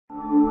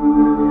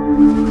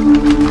Hey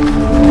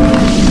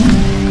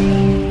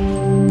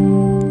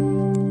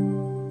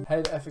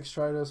the FX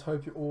traders,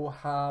 hope you're all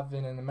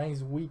having an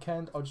amazing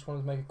weekend. I just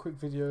wanted to make a quick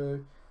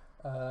video,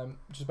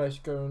 just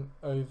basically going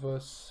over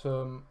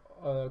some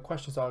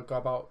questions I got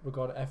about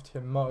regarding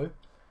Ftmo.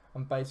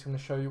 I'm basically going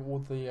to show you all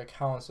the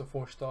accounts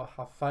unfortunately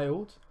have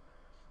failed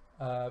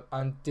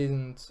and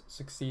didn't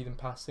succeed in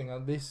passing.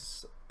 And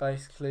this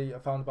basically I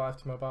found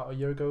about Ftmo about a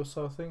year ago or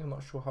so, I think. I'm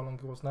not sure how long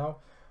it was now,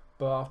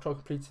 but I've tried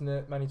completing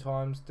it many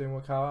times, didn't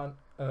work out,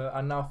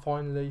 and now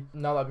finally,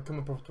 now that I've become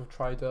a profitable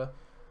trader,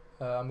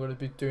 I'm going to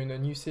be doing a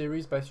new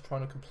series basically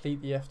trying to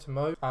complete the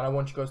Ftmo, and I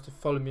want you guys to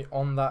follow me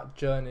on that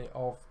journey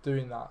of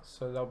doing that.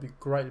 So that'll be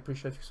greatly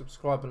appreciated if you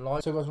subscribe and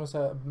like. So guys, I want to say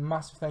a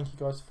massive thank you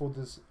guys for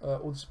this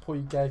all the support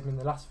you gave me in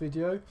the last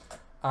video,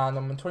 and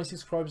I'm on 26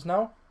 subscribers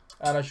now.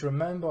 And as you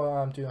remember,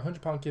 I'm doing a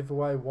 £100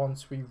 giveaway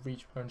once we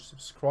reach 100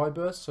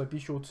 subscribers. So be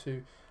sure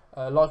to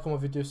like all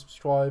my videos,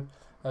 subscribe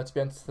to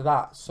be entered to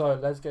that. So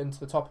let's get into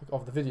the topic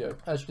of the video.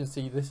 As you can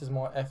see, this is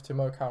my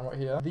Ftmo account right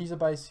here. These are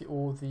basically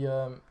all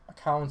the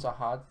accounts I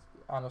had.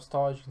 And I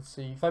started, as you can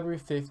see, February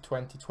 5th,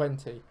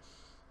 2020.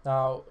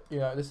 Now, you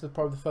know, this is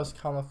probably the first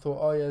account I thought,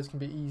 oh yeah, it's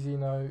going to be easy, you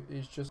know,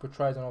 it's just good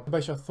trades. And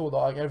basically I thought that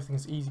like,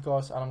 everything's easy,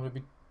 guys, and I'm going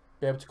to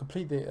be able to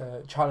complete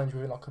the challenge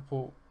within like a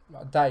couple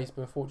days,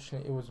 but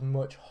unfortunately it was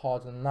much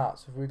harder than that.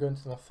 So if we go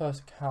into my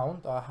first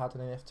account I had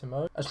an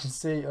Ftmo, as you can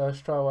see,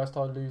 straight away I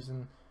started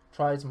losing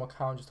trades and my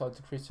account just started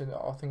decreasing.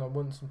 I think I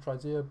won some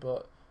trades here,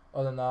 but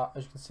other than that,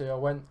 as you can see, I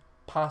went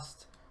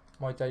past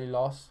my daily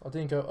loss. I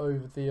didn't go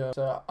over the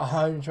so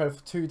I only traded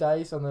for 2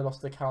 days and then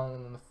lost the account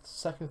on the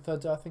second,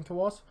 third day I think it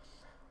was.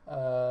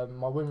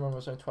 My win run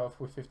was only 12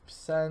 with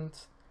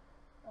 50%.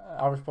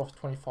 Average profit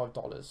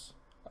 $25.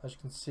 As you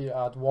can see,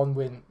 I had one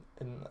win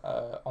in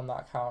on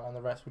that account, and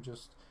the rest were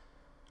just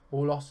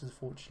all losses,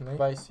 unfortunately.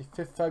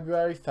 Basically 5th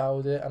February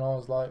failed it, and I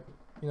was like,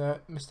 you know,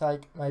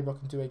 mistake, maybe I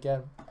can do it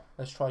again.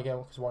 Let's try again,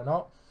 because why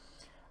not?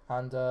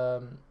 And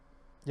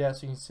yeah,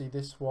 so you can see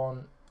this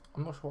one,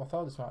 I'm not sure what I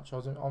failed this match.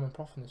 I'm in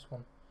profit in this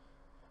one.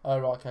 Oh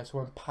right, okay, so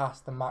I went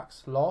past the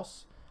max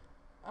loss,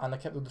 and I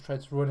kept all the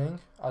trades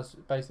running as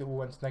basically all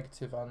went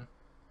negative, and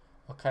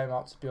I came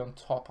out to be on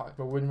top.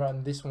 My win rate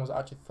in this one was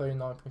actually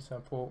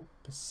 39.74%.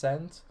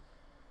 You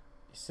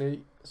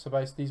see, so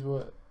basically these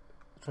were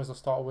the trades I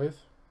started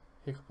with.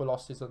 Here, a couple of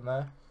losses in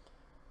there.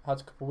 I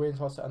had a couple of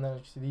wins, and then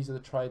you see these are the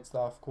trades that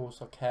of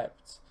course I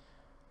kept,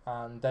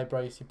 and they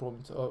basically brought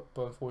me to up,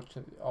 but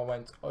unfortunately I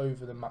went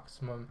over the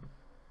maximum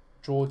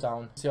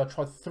drawdown. See, I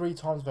tried 3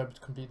 times to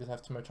complete this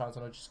Ftmo challenge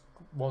and it just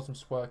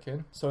wasn't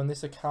working. So in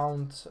this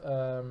account,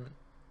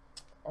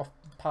 I've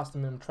passed the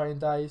minimum training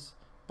days,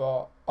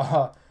 but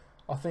I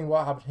think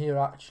what happened here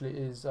actually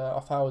is I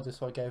failed this,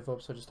 so I gave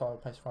up. So I just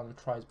started placing random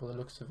trades, but the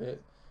looks of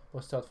it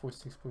was still at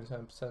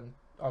 46.7%.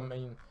 I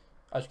mean,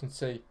 as you can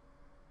see,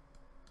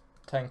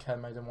 10k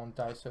made in 1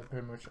 day. So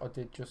pretty much I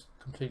did just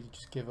completely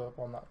just give up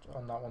on that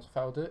once I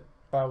failed it.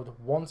 Failed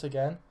once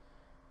again.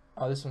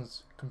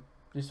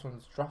 This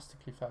one's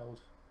drastically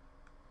failed.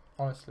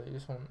 Honestly,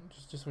 this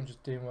one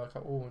just didn't work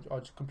at all. I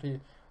just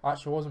completely,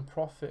 actually I wasn't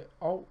profit.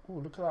 Oh,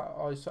 look at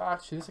that. So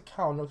actually this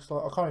account looks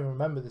like, I can't even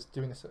remember this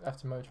doing this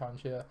Ftmo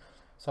challenge here.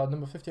 So I had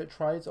number 58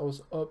 trades. I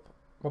was up,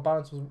 my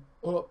balance was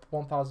up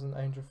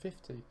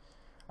 1,850,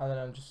 and then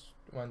I just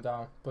went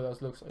down. But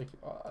it looks like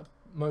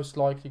most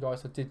likely,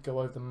 guys, I did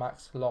go over the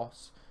max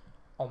loss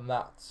on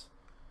that.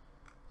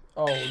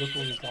 Oh, look at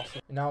all these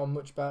losses. Now I'm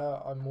much better.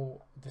 I'm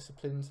more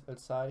disciplined,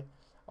 let's say.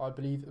 I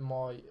believe in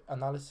my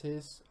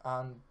analysis,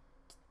 and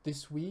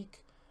this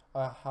week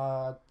I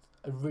had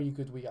a really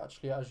good week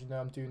actually. As you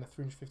know, I'm doing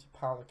a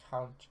 £350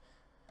 account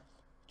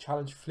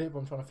challenge flip.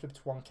 I'm trying to flip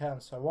to 1k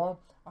and so on,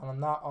 and on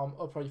that I'm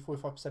up already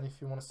 45%. If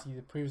you want to see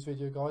the previous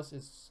video, guys,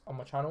 it's on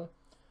my channel,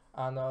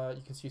 and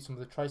you can see some of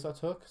the trades I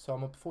took. So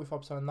I'm up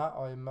 45% on that.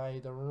 I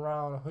made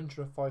around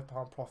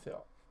 £105 profit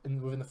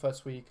within the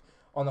first week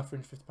on that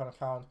 £350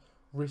 account,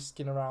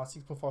 risking around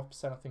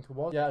 6.5% I think it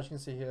was. Yeah, as you can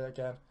see here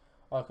again,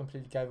 I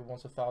completely gave it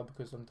once I failed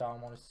because I'm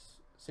down minus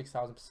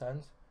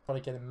 6,000%. Try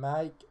to get in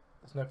May.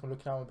 There's no point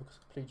looking at it because I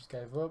completely just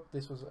gave up.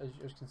 This was, as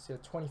you can see, a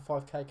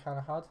 25k account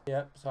I had.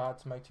 Yep, so I had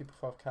to make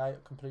 2.5k. I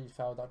completely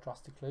failed that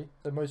drastically.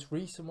 The most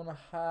recent one I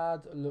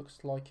had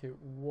looks like it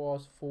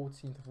was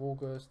 14th of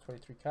August,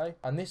 23k.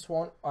 And this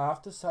one, I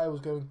have to say, was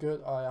going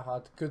good. I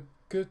had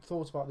good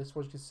thoughts about this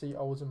one. As you can see,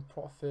 I was in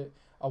profit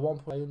at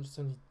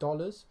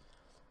 $1,870.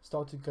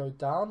 Started to go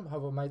down,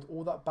 however I made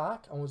all that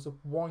back and was up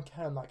 1k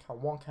on that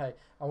account, 1k.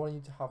 I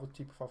wanted to have a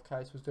 2.5k, so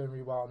I was doing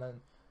really well, and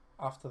then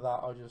after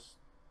that I just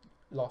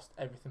lost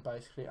everything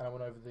basically, and I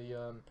went over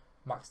the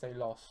max day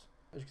loss.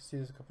 As you can see,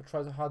 there's a couple of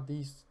trades I had.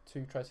 These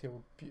 2 trades here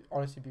were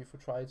honestly beautiful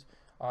trades.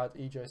 I had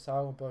EJ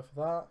sell on both of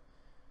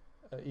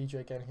that. EJ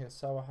again here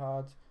sell I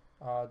had.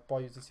 Buy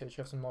use the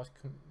CHF, some nice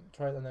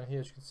trade, and then here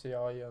as you can see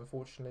I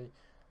unfortunately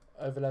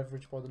over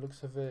leveraged by the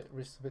looks of it,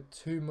 risked a bit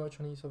too much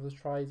on each of the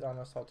trades, and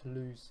I started to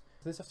lose.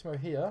 So this Ftmo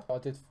here, I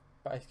did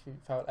basically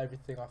fail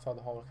everything. I failed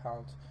the whole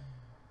account.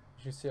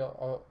 As you can see,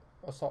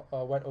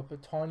 I went up a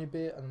tiny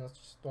bit, and that's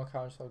just my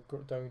account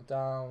started going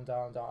down,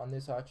 and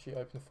this actually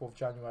opened the 4th of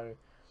January,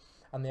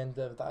 and the end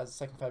of that is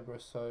 2nd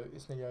February, so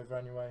it's nearly over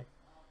anyway.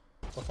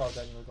 Well, 5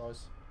 days anyway,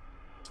 guys.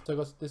 So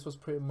guys, this was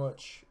pretty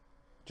much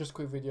just a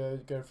quick video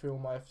going through all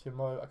my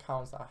Ftmo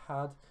accounts that I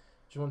had.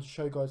 Just wanted to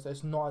show you guys that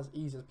it's not as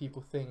easy as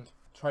people think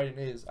trading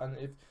is. And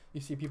if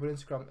you see people on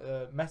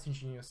Instagram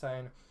messaging you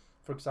saying,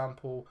 for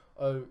example,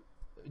 oh,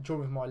 join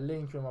with my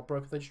link, join my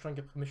broker, they're just trying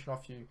to get commission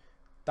off you.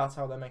 That's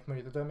how they make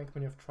money. They don't make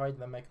money off trading,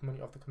 they make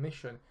money off the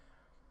commission,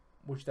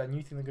 which then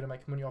you think they're going to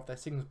make money off their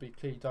signals, but you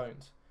clearly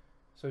don't.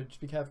 So just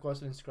be careful,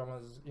 guys, on Instagram,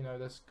 as you know,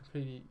 there's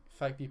completely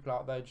fake people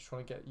out there just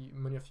trying to get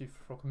money off you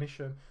for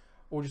commission,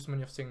 or just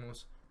money off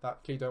signals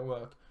that clearly don't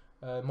work.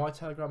 My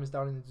Telegram is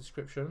down in the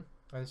description,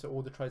 and so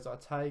all the trades that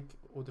I take,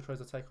 on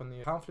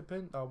the account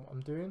flipping that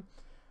I'm doing,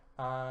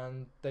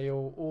 and they are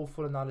all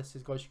full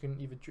analysis, guys. You can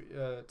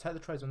either take the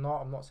trades or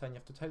not. I'm not saying you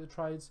have to take the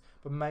trades,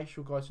 but make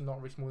sure, guys, you're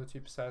not risk more than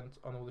 2%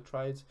 on all the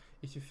trades.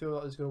 If you feel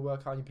that it's going to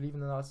work out and you believe in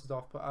the analysis that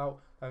I've put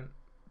out, then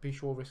be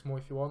sure to risk more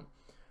if you want.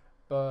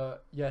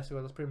 But yeah, so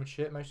that's pretty much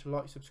it. Make sure to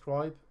like,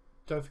 subscribe.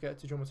 Don't forget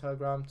to join my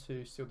Telegram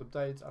to see all the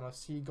updates, and I'll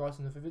see you guys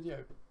in another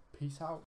video. Peace out.